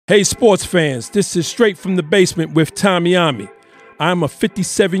Hey sports fans, this is Straight from the Basement with Ommy. I'm a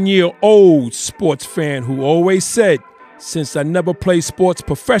 57-year-old sports fan who always said, since I never played sports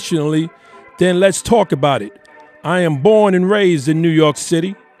professionally, then let's talk about it. I am born and raised in New York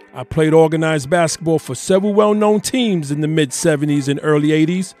City. I played organized basketball for several well-known teams in the mid-'70s and early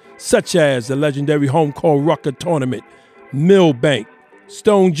 '80s, such as the legendary home called Rucker Tournament, Millbank,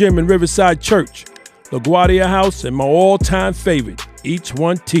 Stone Gym and Riverside Church, LaGuardia House, and my all-time favorite, Each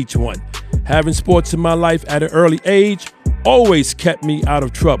One Teach One. Having sports in my life at an early age always kept me out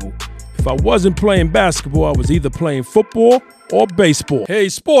of trouble. If I wasn't playing basketball, I was either playing football or baseball. Hey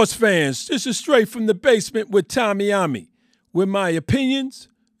sports fans, this is Straight from the Basement with Ommy, where my opinions,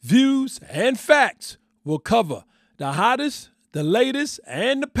 views, and facts will cover the hottest, the latest,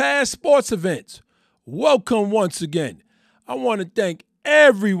 and the past sports events. Welcome once again. I want to thank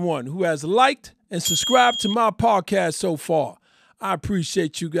everyone who has liked and subscribed to my podcast so far. I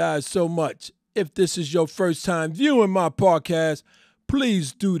appreciate you guys so much. If this is your first time viewing my podcast,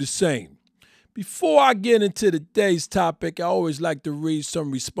 please do the same. Before I get into today's topic, I always like to read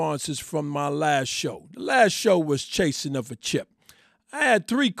some responses from my last show. The last show was Chasing of a Chip. I had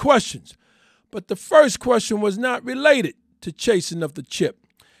 3 questions, but the first question was not related to Chasing of the Chip.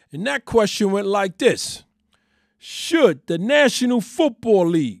 And that question went like this: should the National Football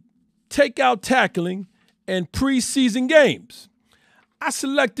League take out tackling in preseason games? I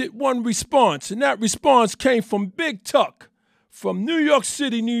selected one response, and that response came from Big Tuck from New York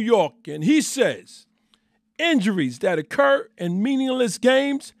City, New York, and he says, injuries that occur in meaningless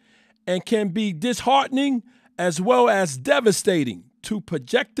games and can be disheartening as well as devastating to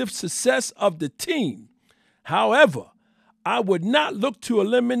projected success of the team. However, I would not look to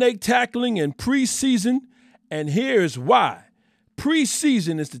eliminate tackling in preseason, and here's why.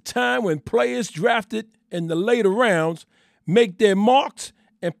 Preseason is the time when players drafted in the later rounds make their marks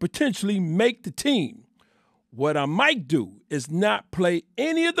and potentially make the team. What I might do is not play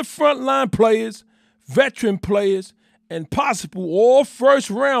any of the frontline players, veteran players, and possible all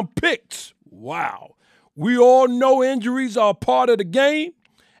first-round picks. Wow. We all know injuries are part of the game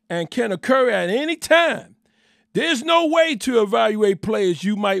and can occur at any time. There's no way to evaluate players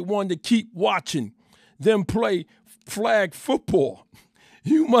you might want to keep watching them play flag football.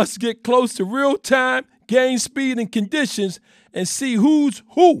 You must get close to real time, gain speed and conditions, and see who's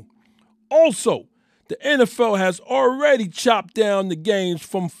who. Also, the NFL has already chopped down the games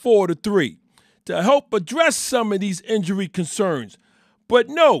from 4 to 3 to help address some of these injury concerns. But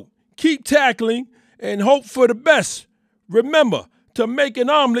no, keep tackling and hope for the best. Remember, to make an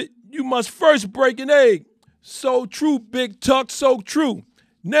omelet, you must first break an egg. So true, Big Tuck, so true.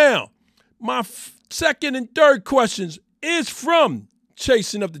 Now, my second and third questions is from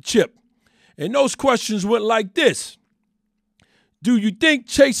Chasing of the Chip. And those questions went like this: do you think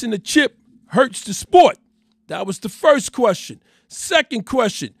chasing the chip hurts the sport? That was the first question. Second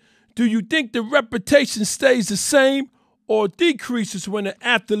question, do you think the reputation stays the same or decreases when an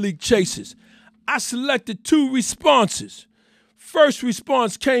athlete chases? I selected 2 responses. First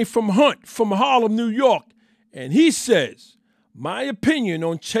response came from Hunt from Harlem, New York, and he says, my opinion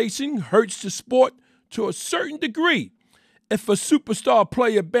on chasing hurts the sport to a certain degree. If a superstar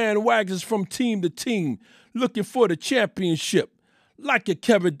player bandwagons from team to team looking for the championship, like a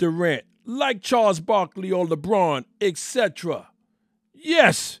Kevin Durant, like Charles Barkley or LeBron, etc.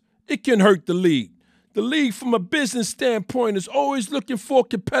 Yes, it can hurt the league. The league, from a business standpoint, is always looking for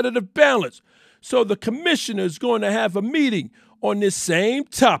competitive balance. So the commissioner is going to have a meeting on this same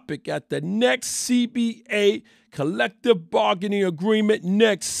topic at the next CBA collective bargaining agreement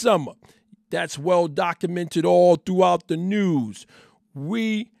next summer. That's well documented all throughout the news.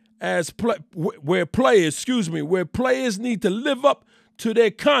 Where players need to live up to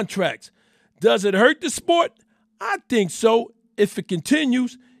their contracts. Does it hurt the sport? I think so, if it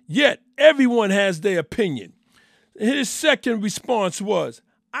continues, yet everyone has their opinion. His second response was,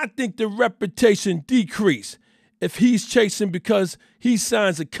 I think the reputation decreased if he's chasing because he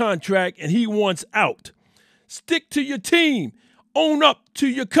signs a contract and he wants out. Stick to your team. Own up to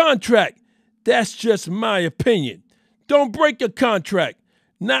your contract. That's just my opinion. Don't break your contract.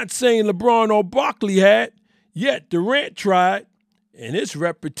 Not saying LeBron or Barkley had, yet Durant tried, and his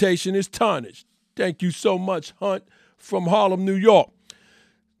reputation is tarnished. Thank you so much, Hunt, from Harlem, New York.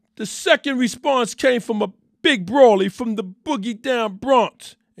 The second response came from a Big Brawley from the Boogie Down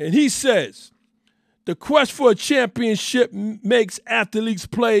Bronx, and he says, the quest for a championship makes athletes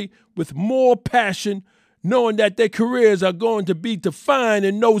play with more passion, knowing that their careers are going to be defined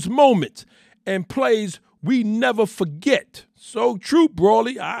in those moments and plays we never forget. So true,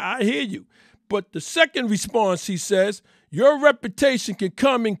 Brawley. I hear you. But the second response, he says, Your reputation can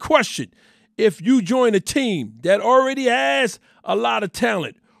come in question if you join a team that already has a lot of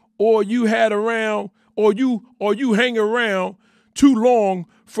talent, or you hang around too long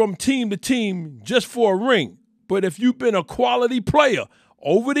from team to team just for a ring. But if you've been a quality player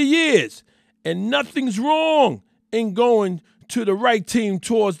over the years and nothing's wrong in going to the right team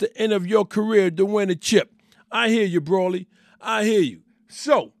towards the end of your career to win a chip. I hear you, Broly. I hear you.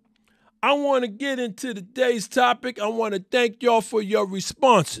 So, I want to get into today's topic. I want to thank y'all for your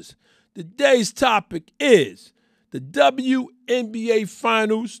responses. Today's topic is the WNBA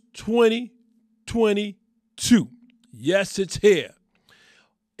Finals 2022. Yes, it's here.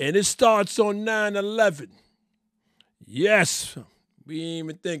 And it starts on 9/11. Yes, we ain't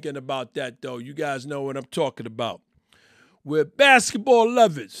even thinking about that, though. You guys know what I'm talking about. We're basketball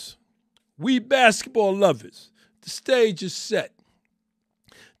lovers. We basketball lovers. The stage is set.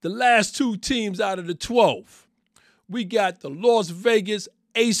 The last two teams out of the 12. We got the Las Vegas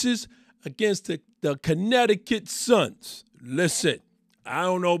Aces against the Connecticut Suns. Listen, I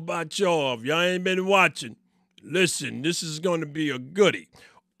don't know about y'all. If y'all ain't been watching, listen, this is going to be a goodie.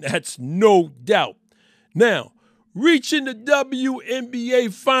 That's no doubt. Now, reaching the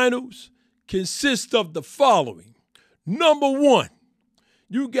WNBA Finals consists of the following. Number one,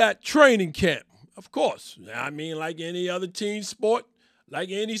 you got training camp. Of course, I mean, like any other team sport, like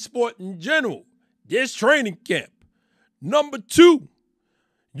any sport in general, there's training camp. Number two,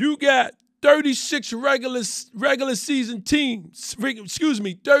 you got 36 regular season teams,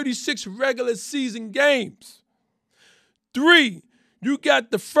 36 regular season games. 3, you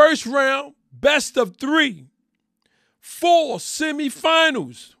got the first round, best of 3. 4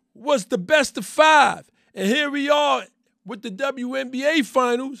 semifinals was the best of 5. And here we are with the WNBA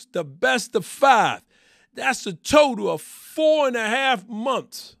Finals, the best of 5. That's a total of 4.5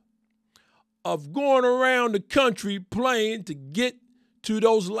 months of going around the country playing to get to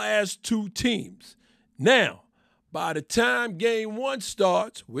those last 2 teams. Now, by the time Game 1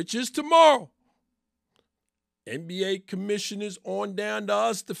 starts, which is tomorrow, NBA commissioners on down to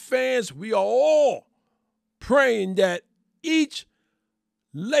us, the fans, we are all praying that each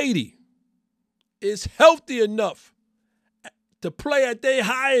lady is healthy enough to play at their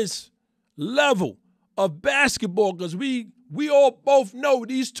highest level of basketball, because we all both know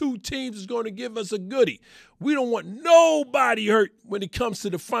these 2 teams is going to give us a goodie. We don't want nobody hurt when it comes to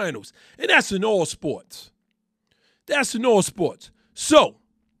the finals. And that's in all sports. That's in all sports. So,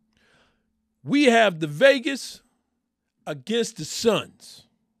 we have the Vegas against the Suns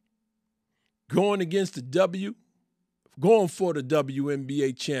going for the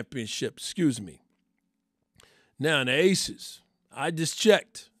WNBA championship, Now, the Aces, I just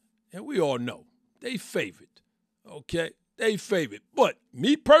checked, and we all know, they favored, okay? They favored. But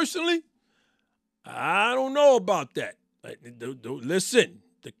me personally, I don't know about that. Listen,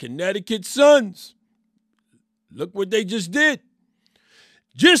 the Connecticut Suns, look what they just did.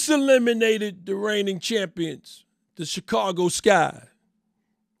 Just eliminated the reigning champions, the Chicago Sky,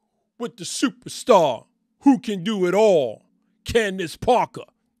 with the superstar who can do it all, Candace Parker.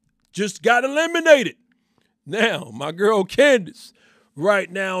 Just got eliminated. Now, my girl Candace,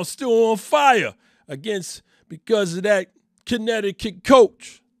 right now, still on fire because of that Connecticut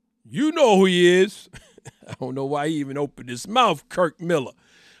coach. You know who he is. I don't know why he even opened his mouth, Kirk Miller.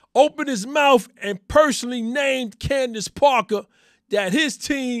 Opened his mouth and personally named Candace Parker that his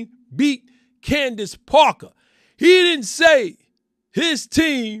team beat Candace Parker. He didn't say his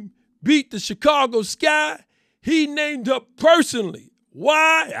team beat the Chicago Sky. He named her personally.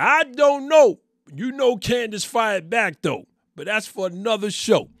 Why? I don't know. You know Candace fired back, though. But that's for another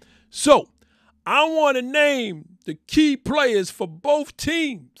show. So, I want to name the key players for both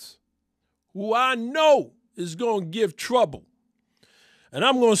teams who I know is going to give trouble. And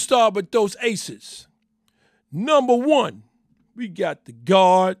I'm going to start with those Aces. Number 1, we got the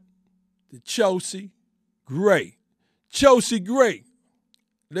guard, the Chelsea Gray. Chelsea Gray.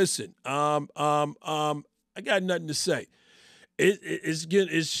 Listen, I got nothing to say.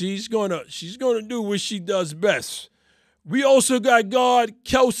 She's gonna do what she does best. We also got guard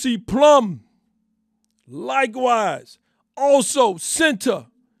Kelsey Plum. Likewise, also center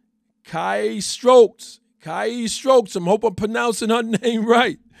Kai Strokes. I'm hoping I'm pronouncing her name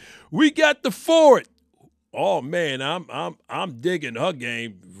right. We got the forward. Oh man, I'm digging her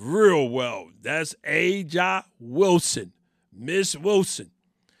game real well. That's Aja Wilson, Miss Wilson.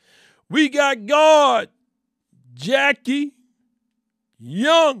 We got guard Jackie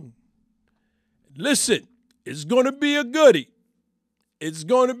Young. Listen, it's going to be a goodie. It's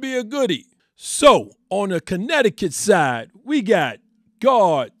going to be a goodie. So, on the Connecticut side, we got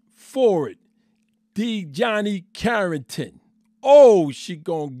guard forward D. Johnny Carrington. Oh, she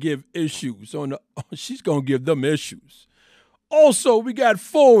gonna give issues she's gonna give them issues. Also, we got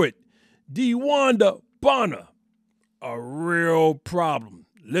forward D. Wanda Bonner. A real problem.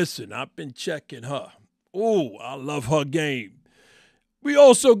 Listen, I've been checking her. Oh, I love her game. We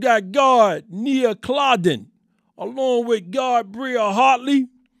also got guard Nia Claudin, along with guard Bria Hartley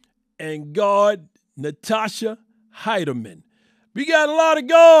and guard Natasha Heidemann. We got a lot of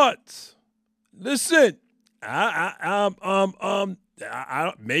guards. Listen,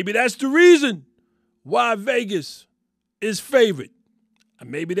 maybe that's the reason why Vegas is favored.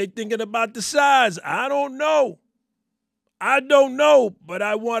 Maybe they thinking about the size. I don't know.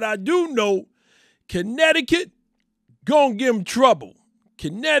 But what I do know, Connecticut gonna give them trouble.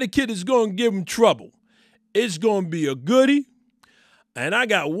 Connecticut is gonna give them trouble. It's gonna be a goodie. And I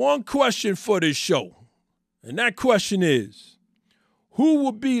got one question for this show. And that question is, who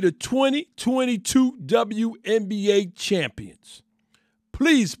will be the 2022 WNBA champions?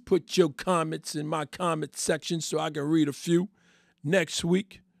 Please put your comments in my comment section so I can read a few next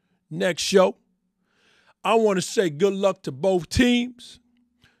week, next show. I want to say good luck to both teams.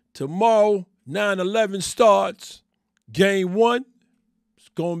 Tomorrow, 9/11 starts. Game 1, it's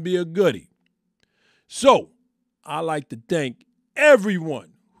going to be a goodie. So, I'd like to thank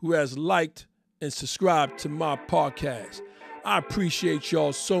everyone who has liked and subscribed to my podcast. I appreciate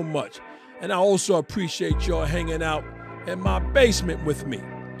y'all so much. And I also appreciate y'all hanging out in my basement with me.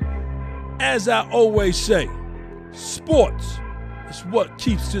 As I always say, sports is what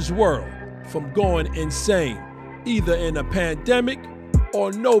keeps this world from going insane, either in a pandemic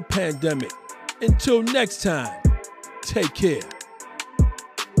or no pandemic. Until next time, take care.